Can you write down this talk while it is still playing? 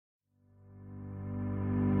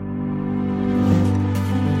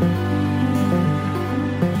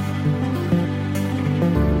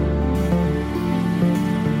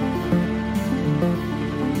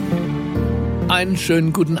Einen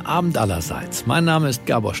schönen guten Abend allerseits. Mein Name ist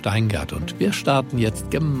Gabor Steingart und wir starten jetzt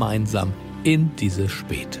gemeinsam in diese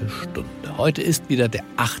späte Stunde. Heute ist wieder der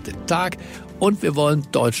 8. Tag und wir wollen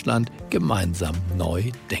Deutschland gemeinsam neu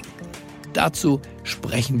denken. Dazu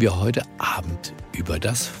sprechen wir heute Abend über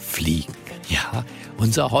das Fliegen. Ja,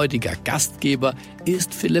 unser heutiger Gastgeber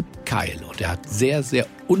ist Philipp Keil und er hat sehr, sehr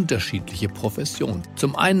unterschiedliche Professionen.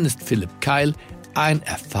 Zum einen ist Philipp Keil ein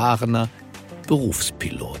erfahrener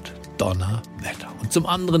Berufspilot. Donnerwetter. Und zum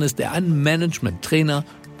anderen ist er ein Management-Trainer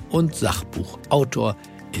und Sachbuchautor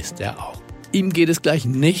ist er auch. Ihm geht es gleich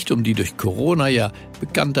nicht um die durch Corona ja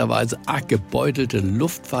bekannterweise arg gebeutelte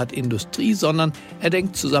Luftfahrtindustrie, sondern er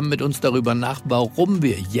denkt zusammen mit uns darüber nach, warum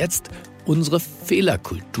wir jetzt unsere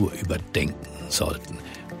Fehlerkultur überdenken sollten.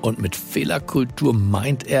 Und mit Fehlerkultur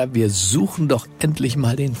meint er, wir suchen doch endlich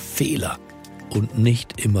mal den Fehler und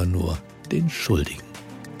nicht immer nur den Schuldigen.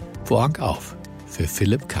 Vorhang auf für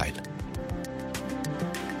Philipp Keil.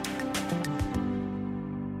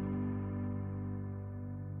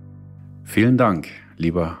 Vielen Dank,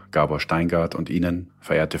 lieber Gabor Steingart und Ihnen,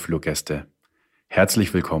 verehrte Fluggäste.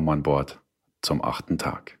 Herzlich willkommen an Bord zum 8.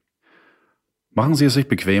 Tag. Machen Sie es sich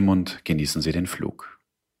bequem und genießen Sie den Flug.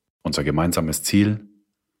 Unser gemeinsames Ziel: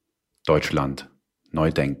 Deutschland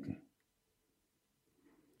neu denken.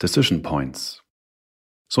 Decision Points.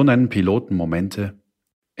 So nennen Piloten Momente,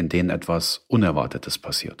 in denen etwas Unerwartetes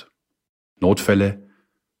passiert. Notfälle,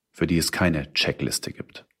 für die es keine Checkliste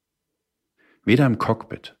gibt. Weder im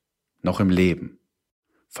Cockpit noch im Leben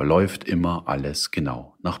verläuft immer alles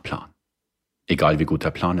genau nach Plan. Egal wie gut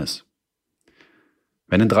der Plan ist.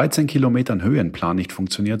 Wenn in 13 Kilometern Höhe ein Plan nicht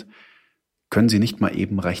funktioniert, können Sie nicht mal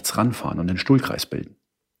eben rechts ranfahren und den Stuhlkreis bilden.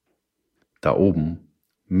 Da oben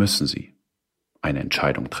müssen Sie eine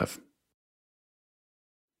Entscheidung treffen.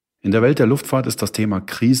 In der Welt der Luftfahrt ist das Thema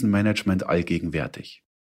Krisenmanagement allgegenwärtig.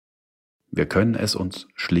 Wir können es uns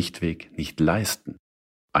schlichtweg nicht leisten,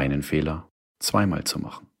 einen Fehler zweimal zu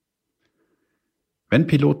machen. Wenn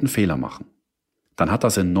Piloten Fehler machen, dann hat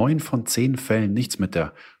das in 9 von 10 Fällen nichts mit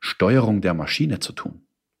der Steuerung der Maschine zu tun,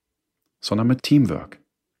 sondern mit Teamwork,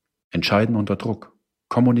 Entscheiden unter Druck,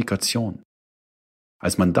 Kommunikation.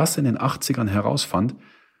 Als man das in den 80ern herausfand,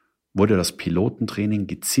 wurde das Pilotentraining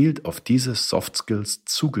gezielt auf diese Soft Skills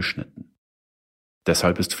zugeschnitten.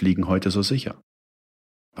 Deshalb ist Fliegen heute so sicher.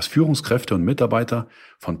 Was Führungskräfte und Mitarbeiter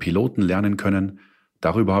von Piloten lernen können,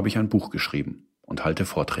 darüber habe ich ein Buch geschrieben und halte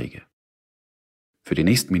Vorträge. Für die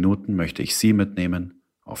nächsten Minuten möchte ich Sie mitnehmen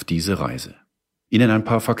auf diese Reise. Ihnen ein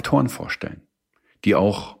paar Faktoren vorstellen, die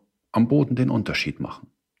auch am Boden den Unterschied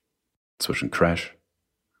machen zwischen Crash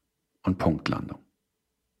und Punktlandung.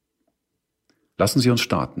 Lassen Sie uns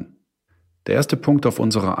starten. Der erste Punkt auf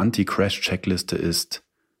unserer Anti-Crash-Checkliste ist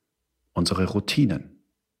unsere Routinen.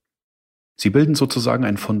 Sie bilden sozusagen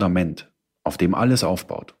ein Fundament, auf dem alles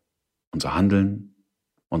aufbaut. Unser Handeln,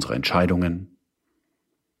 unsere Entscheidungen.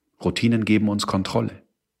 Routinen geben uns Kontrolle.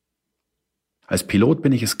 Als Pilot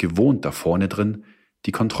bin ich es gewohnt, da vorne drin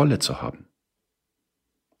die Kontrolle zu haben.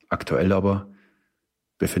 Aktuell aber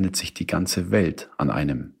befindet sich die ganze Welt an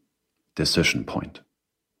einem Decision Point.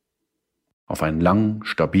 Auf einen langen,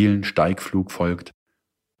 stabilen Steigflug folgt,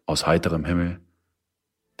 aus heiterem Himmel,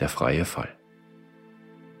 der freie Fall.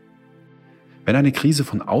 Wenn eine Krise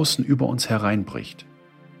von außen über uns hereinbricht,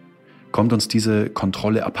 kommt uns diese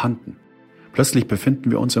Kontrolle abhanden. Plötzlich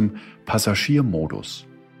befinden wir uns im Passagiermodus.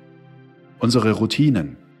 Unsere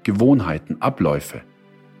Routinen, Gewohnheiten, Abläufe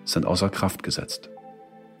sind außer Kraft gesetzt.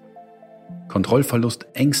 Kontrollverlust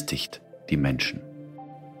ängstigt die Menschen.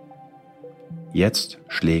 Jetzt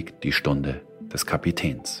schlägt die Stunde des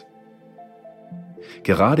Kapitäns.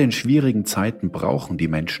 Gerade in schwierigen Zeiten brauchen die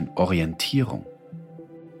Menschen Orientierung.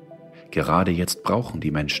 Gerade jetzt brauchen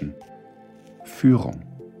die Menschen Führung.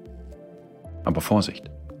 Aber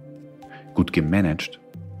Vorsicht! Gut gemanagt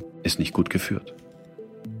ist nicht gut geführt.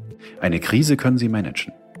 Eine Krise können Sie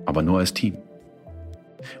managen, aber nur als Team.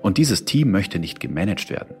 Und dieses Team möchte nicht gemanagt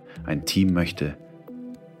werden. Ein Team möchte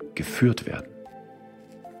geführt werden.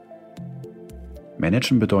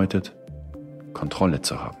 Managen bedeutet, Kontrolle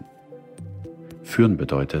zu haben. Führen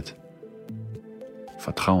bedeutet,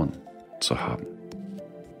 Vertrauen zu haben.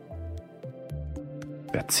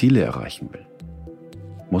 Wer Ziele erreichen will,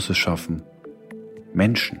 muss es schaffen,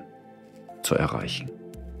 Menschen zu erreichen.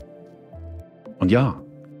 Und ja,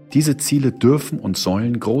 diese Ziele dürfen und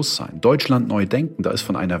sollen groß sein. Deutschland neu denken, da ist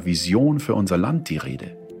von einer Vision für unser Land die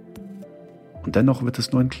Rede. Und dennoch wird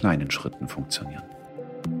es nur in kleinen Schritten funktionieren.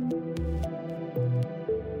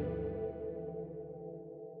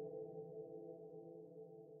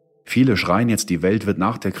 Viele schreien jetzt, die Welt wird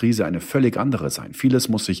nach der Krise eine völlig andere sein. Vieles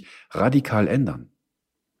muss sich radikal ändern.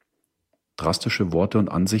 Drastische Worte und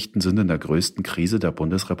Ansichten sind in der größten Krise der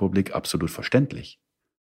Bundesrepublik absolut verständlich.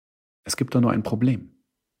 Es gibt da nur ein Problem.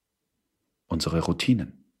 Unsere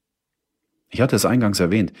Routinen. Ich hatte es eingangs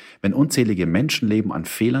erwähnt, wenn unzählige Menschenleben an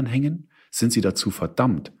Fehlern hängen, sind sie dazu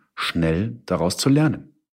verdammt, schnell daraus zu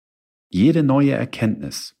lernen. Jede neue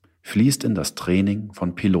Erkenntnis fließt in das Training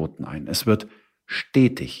von Piloten ein. Es wird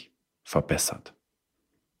stetig verbessert.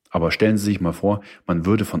 Aber stellen Sie sich mal vor, man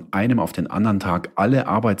würde von einem auf den anderen Tag alle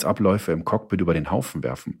Arbeitsabläufe im Cockpit über den Haufen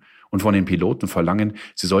werfen und von den Piloten verlangen,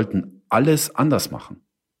 sie sollten alles anders machen.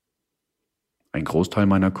 Ein Großteil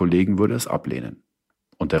meiner Kollegen würde es ablehnen.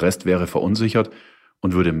 Und der Rest wäre verunsichert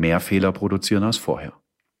und würde mehr Fehler produzieren als vorher.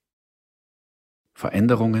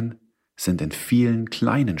 Veränderungen sind in vielen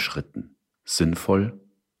kleinen Schritten sinnvoll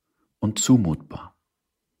und zumutbar.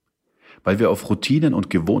 Weil wir auf Routinen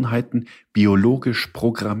und Gewohnheiten biologisch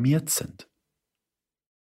programmiert sind.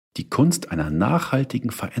 Die Kunst einer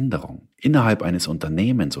nachhaltigen Veränderung innerhalb eines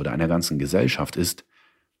Unternehmens oder einer ganzen Gesellschaft ist,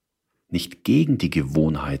 nicht gegen die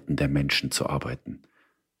Gewohnheiten der Menschen zu arbeiten,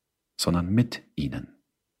 sondern mit ihnen.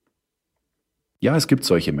 Ja, es gibt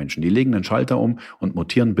solche Menschen, die legen den Schalter um und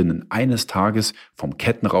mutieren binnen eines Tages vom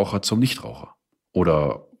Kettenraucher zum Nichtraucher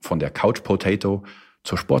oder von der Couch Potato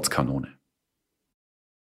zur Sportskanone.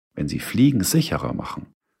 Wenn sie Fliegen sicherer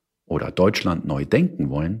machen oder Deutschland neu denken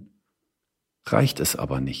wollen, reicht es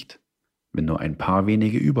aber nicht, wenn nur ein paar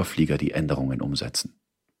wenige Überflieger die Änderungen umsetzen.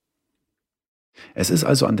 Es ist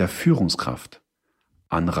also an der Führungskraft,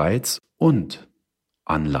 Anreiz und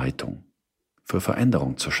Anleitung für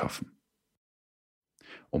Veränderung zu schaffen.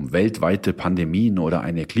 Um weltweite Pandemien oder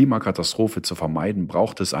eine Klimakatastrophe zu vermeiden,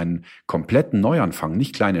 braucht es einen kompletten Neuanfang,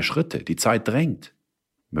 nicht kleine Schritte. Die Zeit drängt,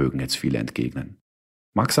 mögen jetzt viele entgegnen.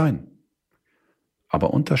 Mag sein.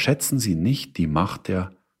 Aber unterschätzen Sie nicht die Macht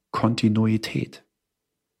der Kontinuität.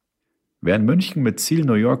 Wer in München mit Ziel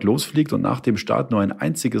New York losfliegt und nach dem Start nur ein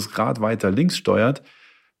einziges Grad weiter links steuert,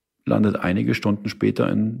 landet einige Stunden später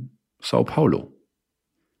in Sao Paulo.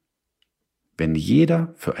 Wenn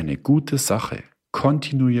jeder für eine gute Sache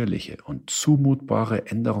kontinuierliche und zumutbare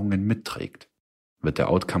Änderungen mitträgt, wird der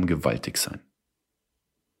Outcome gewaltig sein.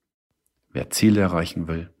 Wer Ziele erreichen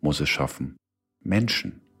will, muss es schaffen,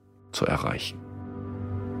 Menschen zu erreichen.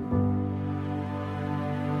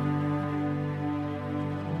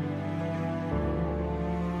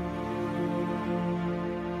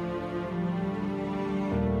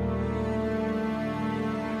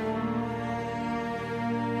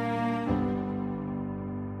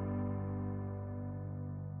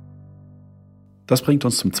 Das bringt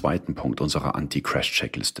uns zum zweiten Punkt unserer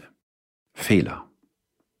Anti-Crash-Checkliste. Fehler.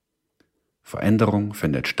 Veränderung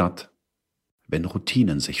findet statt, wenn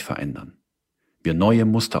Routinen sich verändern, wir neue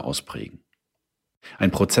Muster ausprägen.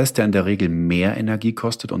 Ein Prozess, der in der Regel mehr Energie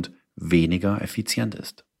kostet und weniger effizient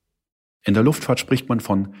ist. In der Luftfahrt spricht man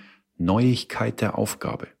von Neuigkeit der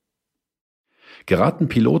Aufgabe. Geraten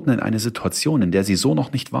Piloten in eine Situation, in der sie so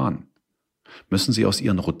noch nicht waren, müssen sie aus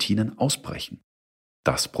ihren Routinen ausbrechen.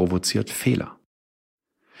 Das provoziert Fehler.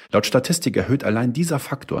 Laut Statistik erhöht allein dieser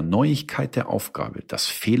Faktor Neuigkeit der Aufgabe das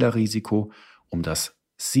Fehlerrisiko um das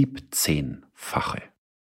 17-fache.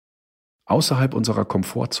 Außerhalb unserer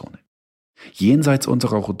Komfortzone, jenseits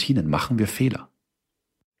unserer Routinen machen wir Fehler.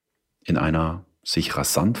 In einer sich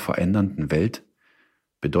rasant verändernden Welt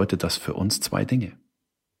bedeutet das für uns zwei Dinge.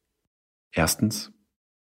 Erstens,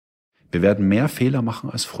 wir werden mehr Fehler machen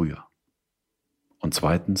als früher. Und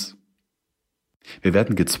zweitens, wir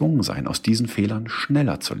werden gezwungen sein, aus diesen Fehlern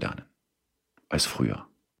schneller zu lernen als früher.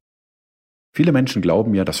 Viele Menschen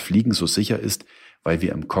glauben ja, dass Fliegen so sicher ist, weil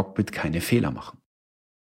wir im Cockpit keine Fehler machen.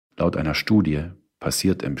 Laut einer Studie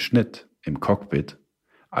passiert im Schnitt im Cockpit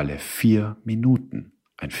alle 4 Minuten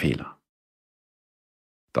ein Fehler.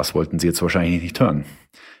 Das wollten Sie jetzt wahrscheinlich nicht hören.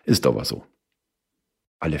 Ist aber so.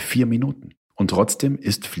 Alle 4 Minuten. Und trotzdem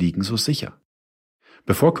ist Fliegen so sicher.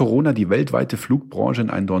 Bevor Corona die weltweite Flugbranche in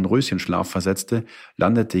einen Dornröschenschlaf versetzte,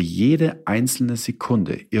 landete jede einzelne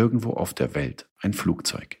Sekunde irgendwo auf der Welt ein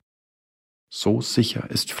Flugzeug. So sicher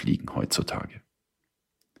ist Fliegen heutzutage.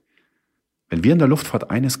 Wenn wir in der Luftfahrt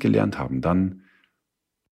eines gelernt haben, dann,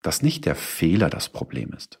 dass nicht der Fehler das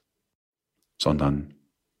Problem ist, sondern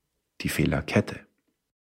die Fehlerkette.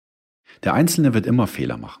 Der Einzelne wird immer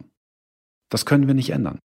Fehler machen. Das können wir nicht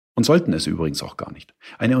ändern. Und sollten es übrigens auch gar nicht.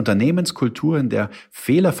 Eine Unternehmenskultur, in der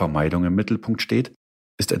Fehlervermeidung im Mittelpunkt steht,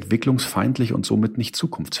 ist entwicklungsfeindlich und somit nicht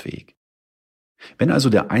zukunftsfähig. Wenn also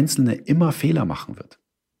der Einzelne immer Fehler machen wird,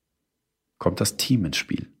 kommt das Team ins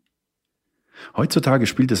Spiel. Heutzutage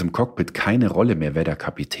spielt es im Cockpit keine Rolle mehr, wer der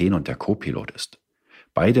Kapitän und der Co-Pilot ist.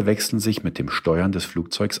 Beide wechseln sich mit dem Steuern des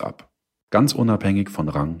Flugzeugs ab, ganz unabhängig von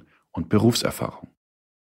Rang und Berufserfahrung.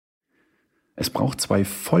 Es braucht 2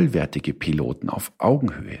 vollwertige Piloten auf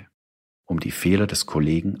Augenhöhe, um die Fehler des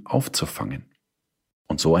Kollegen aufzufangen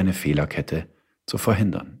und so eine Fehlerkette zu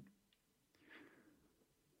verhindern.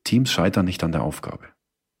 Teams scheitern nicht an der Aufgabe.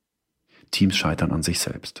 Teams scheitern an sich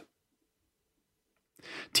selbst.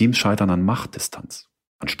 Teams scheitern an Machtdistanz,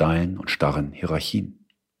 an steilen und starren Hierarchien.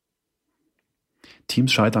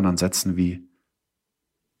 Teams scheitern an Sätzen wie: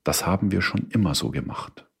 Das haben wir schon immer so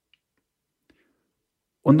gemacht.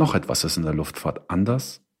 Und noch etwas ist in der Luftfahrt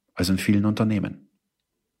anders als in vielen Unternehmen.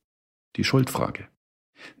 Die Schuldfrage.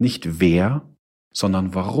 Nicht wer,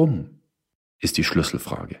 sondern warum ist die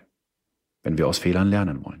Schlüsselfrage, wenn wir aus Fehlern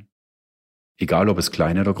lernen wollen. Egal, ob es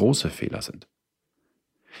kleine oder große Fehler sind.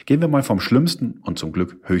 Gehen wir mal vom schlimmsten und zum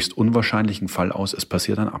Glück höchst unwahrscheinlichen Fall aus, es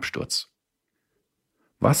passiert ein Absturz.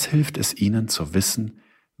 Was hilft es Ihnen zu wissen,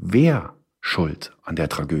 wer Schuld an der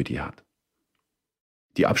Tragödie hat?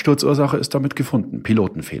 Die Absturzursache ist damit gefunden,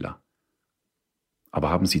 Pilotenfehler. Aber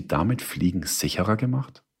haben Sie damit Fliegen sicherer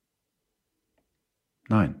gemacht?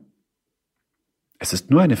 Nein. Es ist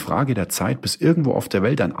nur eine Frage der Zeit, bis irgendwo auf der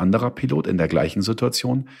Welt ein anderer Pilot in der gleichen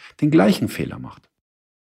Situation den gleichen Fehler macht.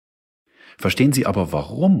 Verstehen Sie aber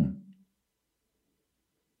warum?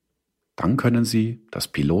 Dann können Sie das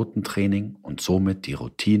Pilotentraining und somit die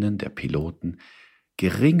Routinen der Piloten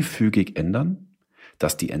geringfügig ändern,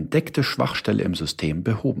 dass die entdeckte Schwachstelle im System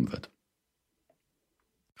behoben wird.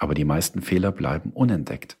 Aber die meisten Fehler bleiben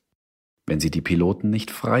unentdeckt, wenn Sie die Piloten nicht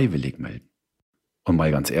freiwillig melden. Und mal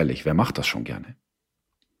ganz ehrlich, wer macht das schon gerne?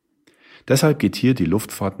 Deshalb geht hier die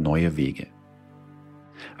Luftfahrt neue Wege.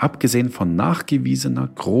 Abgesehen von nachgewiesener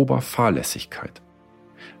grober Fahrlässigkeit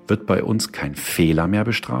wird bei uns kein Fehler mehr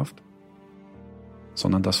bestraft,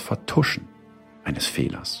 sondern das Vertuschen eines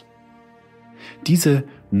Fehlers. Diese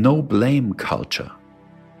No-Blame-Culture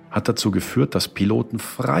hat dazu geführt, dass Piloten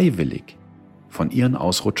freiwillig von ihren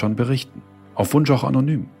Ausrutschern berichten, auf Wunsch auch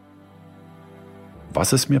anonym.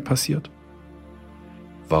 Was ist mir passiert?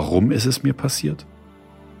 Warum ist es mir passiert?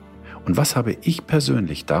 Und was habe ich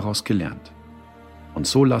persönlich daraus gelernt? Und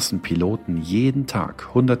so lassen Piloten jeden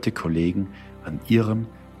Tag hunderte Kollegen an ihrem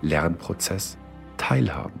Lernprozess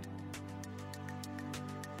teilhaben.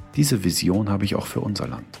 Diese Vision habe ich auch für unser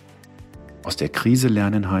Land. Aus der Krise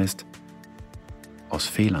lernen heißt, aus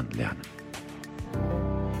Fehlern lernen.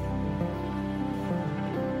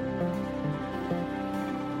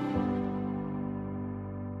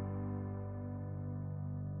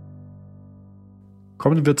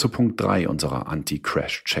 Kommen wir zu Punkt 3 unserer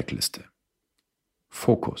Anti-Crash-Checkliste.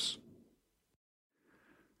 Fokus.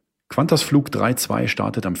 Qantas Flug 32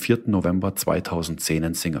 startet am 4. November 2010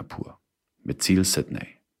 in Singapur mit Ziel Sydney.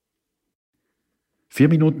 4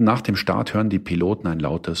 Minuten nach dem Start hören die Piloten ein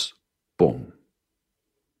lautes Boom.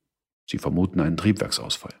 Sie vermuten einen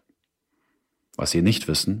Triebwerksausfall. Was sie nicht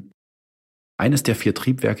wissen: Eines der 4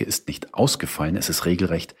 Triebwerke ist nicht ausgefallen, es ist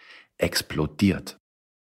regelrecht explodiert.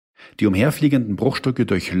 Die umherfliegenden Bruchstücke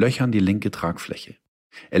durchlöchern die linke Tragfläche.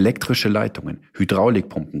 Elektrische Leitungen,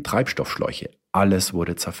 Hydraulikpumpen, Treibstoffschläuche, alles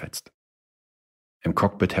wurde zerfetzt. Im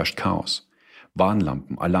Cockpit herrscht Chaos.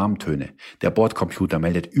 Warnlampen, Alarmtöne, der Bordcomputer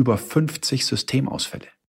meldet über 50 Systemausfälle.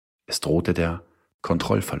 Es drohte der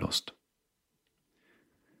Kontrollverlust.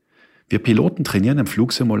 Wir Piloten trainieren im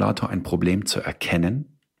Flugsimulator, ein Problem zu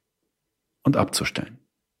erkennen und abzustellen.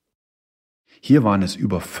 Hier waren es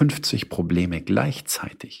über 50 Probleme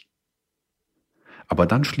gleichzeitig. Aber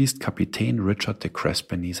dann schließt Kapitän Richard de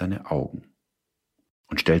Crespigny seine Augen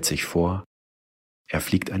und stellt sich vor, er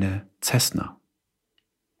fliegt eine Cessna,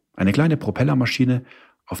 eine kleine Propellermaschine,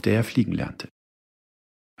 auf der er fliegen lernte.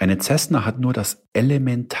 Eine Cessna hat nur das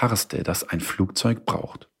Elementarste, das ein Flugzeug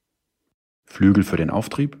braucht. Flügel für den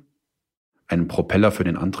Auftrieb, einen Propeller für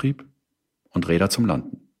den Antrieb und Räder zum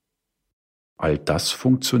Landen. All das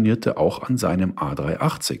funktionierte auch an seinem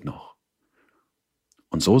A380 noch.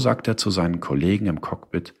 Und so sagt er zu seinen Kollegen im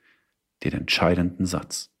Cockpit den entscheidenden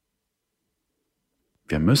Satz: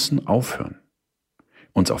 Wir müssen aufhören,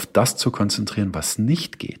 uns auf das zu konzentrieren, was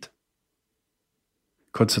nicht geht.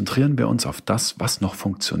 Konzentrieren wir uns auf das, was noch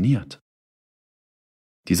funktioniert.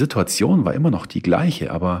 Die Situation war immer noch die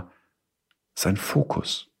gleiche, aber sein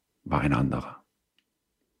Fokus war ein anderer.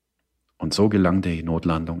 Und so gelang die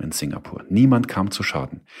Notlandung in Singapur. Niemand kam zu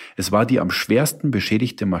Schaden. Es war die am schwersten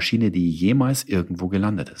beschädigte Maschine, die jemals irgendwo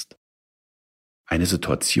gelandet ist. Eine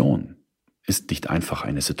Situation ist nicht einfach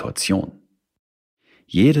eine Situation.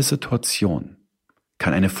 Jede Situation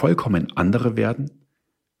kann eine vollkommen andere werden,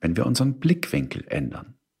 wenn wir unseren Blickwinkel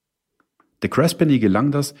ändern. De Crespigny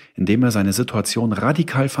gelang das, indem er seine Situation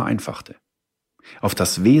radikal vereinfachte, auf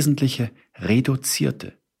das Wesentliche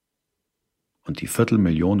reduzierte und die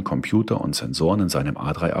 250.000 Computer und Sensoren in seinem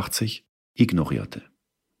A380 ignorierte.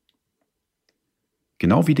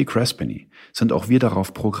 Genau wie Dick Crespini sind auch wir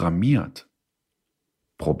darauf programmiert,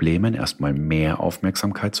 Problemen erstmal mehr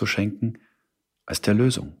Aufmerksamkeit zu schenken als der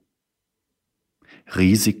Lösung.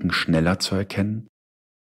 Risiken schneller zu erkennen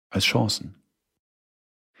als Chancen.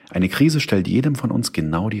 Eine Krise stellt jedem von uns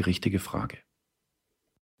genau die richtige Frage.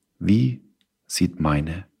 Wie sieht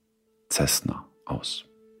meine Cessna aus?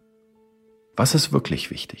 Was ist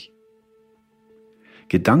wirklich wichtig?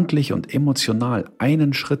 Gedanklich und emotional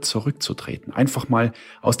einen Schritt zurückzutreten, einfach mal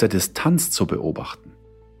aus der Distanz zu beobachten,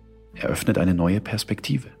 eröffnet eine neue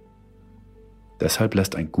Perspektive. Deshalb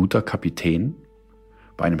lässt ein guter Kapitän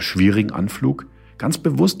bei einem schwierigen Anflug ganz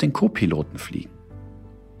bewusst den Co-Piloten fliegen.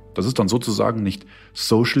 Das ist dann sozusagen nicht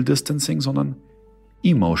Social Distancing, sondern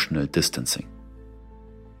Emotional Distancing.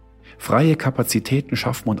 Freie Kapazitäten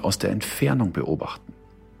schaffen und aus der Entfernung beobachten.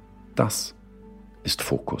 Das ist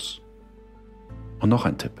Fokus. Und noch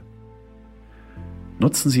ein Tipp.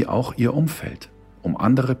 Nutzen Sie auch Ihr Umfeld, um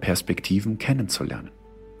andere Perspektiven kennenzulernen.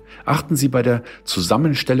 Achten Sie bei der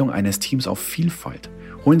Zusammenstellung eines Teams auf Vielfalt.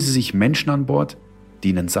 Holen Sie sich Menschen an Bord, die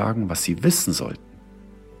Ihnen sagen, was Sie wissen sollten,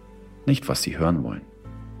 nicht was Sie hören wollen.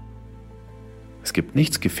 Es gibt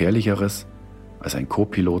nichts Gefährlicheres als ein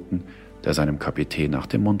Co-Piloten, der seinem Kapitän nach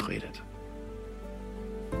dem Mund redet.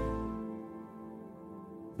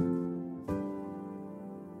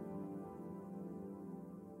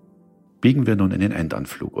 Biegen wir nun in den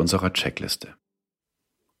Endanflug unserer Checkliste.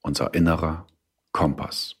 Unser innerer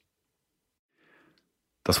Kompass.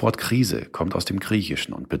 Das Wort Krise kommt aus dem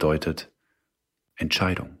Griechischen und bedeutet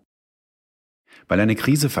Entscheidung. Weil eine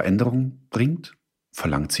Krise Veränderung bringt,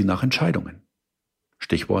 verlangt sie nach Entscheidungen.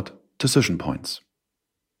 Stichwort Decision Points.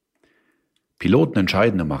 Piloten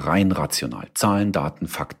entscheiden immer rein rational. Zahlen, Daten,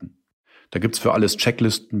 Fakten. Da gibt's für alles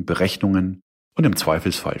Checklisten, Berechnungen und im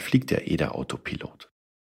Zweifelsfall fliegt ja der Autopilot.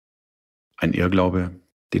 Ein Irrglaube,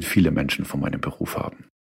 den viele Menschen von meinem Beruf haben.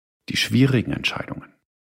 Die schwierigen Entscheidungen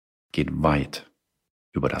gehen weit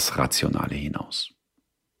über das Rationale hinaus.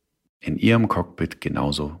 In Ihrem Cockpit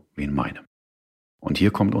genauso wie in meinem. Und hier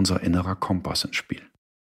kommt unser innerer Kompass ins Spiel.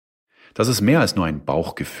 Das ist mehr als nur ein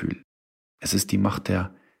Bauchgefühl. Es ist die Macht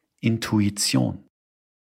der Intuition.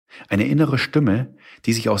 Eine innere Stimme,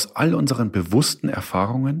 die sich aus all unseren bewussten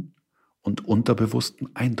Erfahrungen und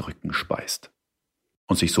unterbewussten Eindrücken speist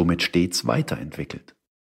und sich somit stets weiterentwickelt.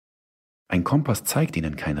 Ein Kompass zeigt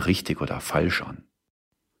Ihnen kein richtig oder falsch an.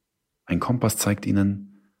 Ein Kompass zeigt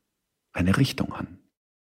Ihnen eine Richtung an.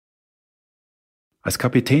 Als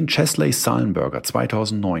Kapitän Chesley Sullenberger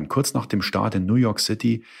 2009 kurz nach dem Start in New York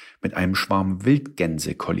City mit einem Schwarm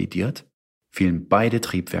Wildgänse kollidiert, fielen beide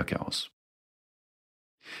Triebwerke aus.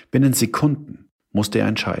 Binnen Sekunden musste er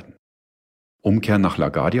entscheiden. Umkehr nach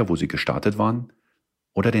LaGuardia, wo sie gestartet waren,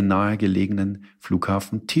 oder den nahegelegenen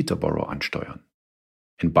Flughafen Teterboro ansteuern.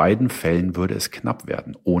 In beiden Fällen würde es knapp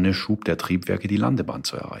werden, ohne Schub der Triebwerke die Landebahn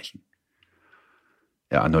zu erreichen.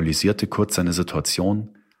 Er analysierte kurz seine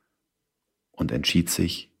Situation und entschied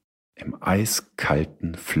sich, im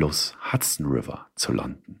eiskalten Fluss Hudson River zu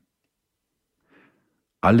landen.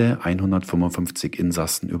 Alle 155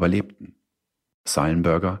 Insassen überlebten.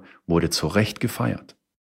 Sullenberger wurde zu Recht gefeiert.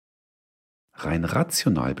 Rein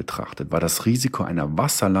rational betrachtet war das Risiko einer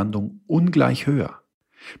Wasserlandung ungleich höher.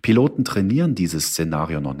 Piloten trainieren dieses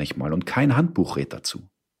Szenario noch nicht mal und kein Handbuch rät dazu.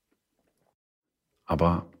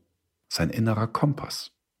 Aber sein innerer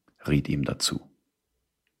Kompass riet ihm dazu.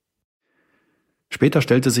 Später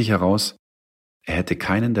stellte sich heraus, er hätte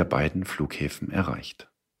keinen der beiden Flughäfen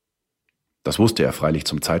erreicht. Das wusste er freilich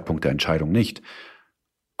zum Zeitpunkt der Entscheidung nicht,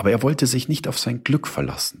 aber er wollte sich nicht auf sein Glück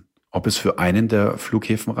verlassen, ob es für einen der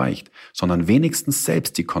Flughäfen reicht, sondern wenigstens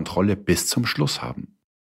selbst die Kontrolle bis zum Schluss haben.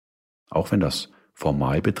 Auch wenn das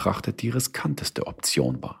formal betrachtet die riskanteste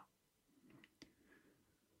Option war.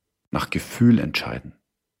 Nach Gefühl entscheiden.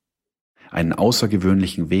 Einen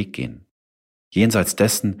außergewöhnlichen Weg gehen. Jenseits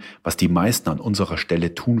dessen, was die meisten an unserer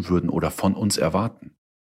Stelle tun würden oder von uns erwarten.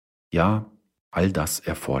 Ja, all das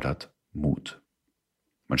erfordert Mut.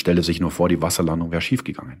 Man stelle sich nur vor, die Wasserlandung wäre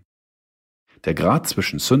schiefgegangen. Der Grat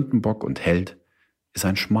zwischen Sündenbock und Held ist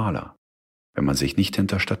ein schmaler, wenn man sich nicht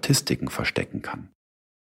hinter Statistiken verstecken kann.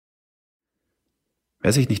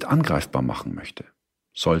 Wer sich nicht angreifbar machen möchte,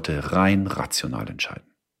 sollte rein rational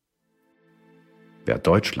entscheiden. Wer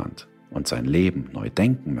Deutschland und sein Leben neu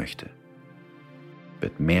denken möchte,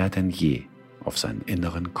 wird mehr denn je auf seinen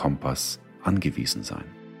inneren Kompass angewiesen sein.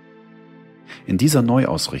 In dieser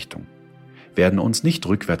Neuausrichtung werden uns nicht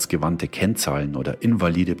rückwärtsgewandte Kennzahlen oder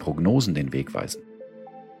invalide Prognosen den Weg weisen,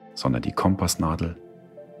 sondern die Kompassnadel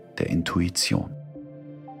der Intuition.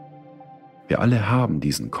 Wir alle haben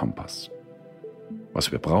diesen Kompass.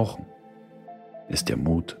 Was wir brauchen, ist der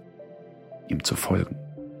Mut, ihm zu folgen.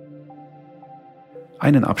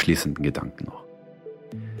 Einen abschließenden Gedanken noch.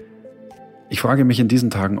 Ich frage mich in diesen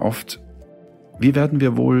Tagen oft, wie werden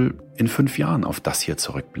wir wohl in 5 Jahren auf das hier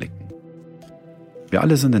zurückblicken? Wir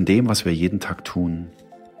alle sind in dem, was wir jeden Tag tun,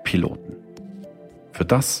 Piloten. Für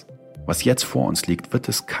das, was jetzt vor uns liegt, wird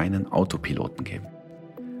es keinen Autopiloten geben.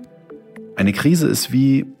 Eine Krise ist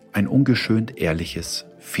wie ein ungeschönt ehrliches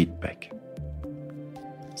Feedback.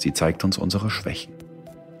 Sie zeigt uns unsere Schwächen.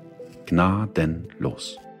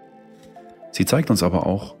 Gnadenlos. Sie zeigt uns aber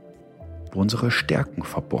auch, wo unsere Stärken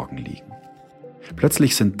verborgen liegen.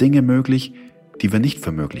 Plötzlich sind Dinge möglich, die wir nicht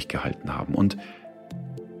für möglich gehalten haben. Und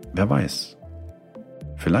wer weiß,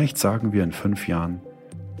 vielleicht sagen wir in 5 Jahren,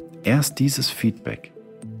 erst dieses Feedback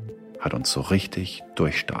hat uns so richtig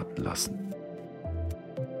durchstarten lassen.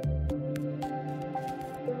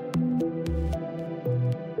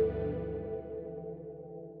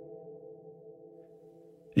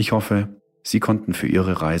 Ich hoffe, Sie konnten für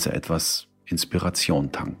Ihre Reise etwas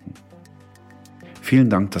Inspiration tanken. Vielen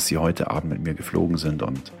Dank, dass Sie heute Abend mit mir geflogen sind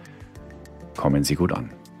und kommen Sie gut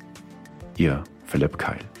an. Ihr Philipp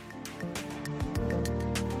Keil.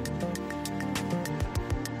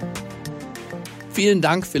 Vielen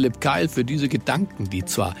Dank, Philipp Keil, für diese Gedanken, die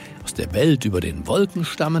zwar aus der Welt über den Wolken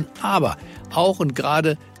stammen, aber auch und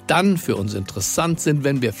gerade dann für uns interessant sind,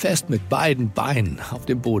 wenn wir fest mit beiden Beinen auf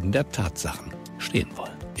dem Boden der Tatsachen stehen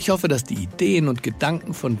wollen. Ich hoffe, dass die Ideen und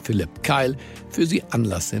Gedanken von Philipp Keil für Sie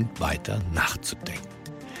Anlass sind, weiter nachzudenken.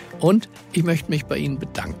 Und ich möchte mich bei Ihnen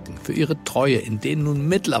bedanken für Ihre Treue in den nun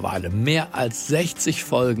mittlerweile mehr als 60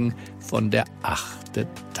 Folgen von der 8.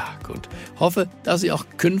 Tag und hoffe, dass Sie auch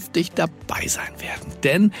künftig dabei sein werden.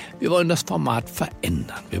 Denn wir wollen das Format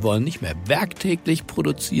verändern. Wir wollen nicht mehr werktäglich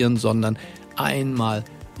produzieren, sondern einmal,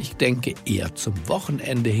 ich denke eher zum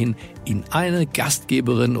Wochenende hin, Ihnen eine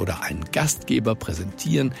Gastgeberin oder einen Gastgeber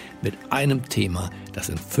präsentieren mit einem Thema, das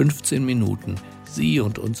in 15 Minuten Sie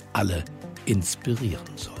und uns alle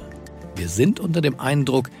inspirieren soll. Wir sind unter dem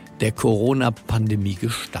Eindruck der Corona-Pandemie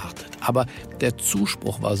gestartet. Aber der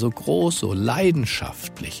Zuspruch war so groß, so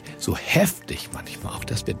leidenschaftlich, so heftig manchmal auch,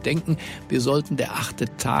 dass wir denken, wir sollten der 8.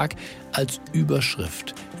 Tag als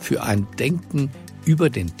Überschrift für ein Denken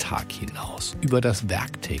über den Tag hinaus, über das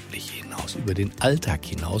Werktägliche hinaus, über den Alltag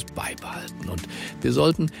hinaus beibehalten. Und wir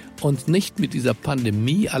sollten uns nicht mit dieser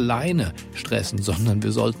Pandemie alleine stressen, sondern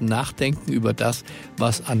wir sollten nachdenken über das,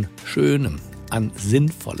 was an Schönem, an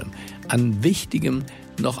Sinnvollem, an Wichtigem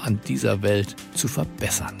noch an dieser Welt zu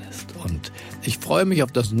verbessern ist. Und ich freue mich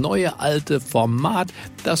auf das neue alte Format,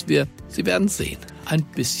 das wir, Sie werden sehen, ein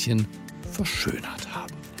bisschen verschönert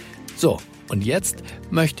haben. So, und jetzt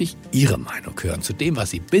möchte ich Ihre Meinung hören zu dem,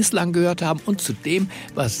 was Sie bislang gehört haben und zu dem,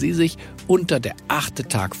 was Sie sich unter der 8.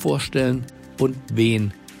 Tag vorstellen und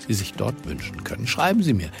wen Sie sich dort wünschen können. Schreiben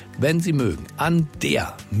Sie mir, wenn Sie mögen, an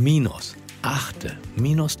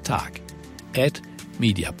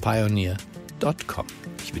der-8-tag@mediapioneer.com.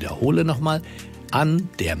 Ich wiederhole nochmal, an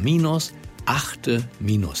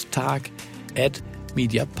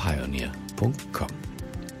der-8-tag@mediapioneer.com.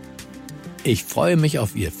 Ich freue mich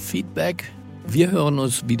auf Ihr Feedback. Wir hören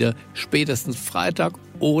uns wieder spätestens Freitag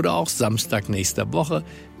oder auch Samstag nächster Woche.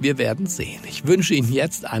 Wir werden sehen. Ich wünsche Ihnen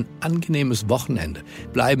jetzt ein angenehmes Wochenende.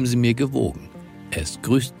 Bleiben Sie mir gewogen. Es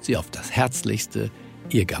grüßt Sie auf das Herzlichste,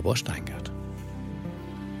 Ihr Gabor Steingart.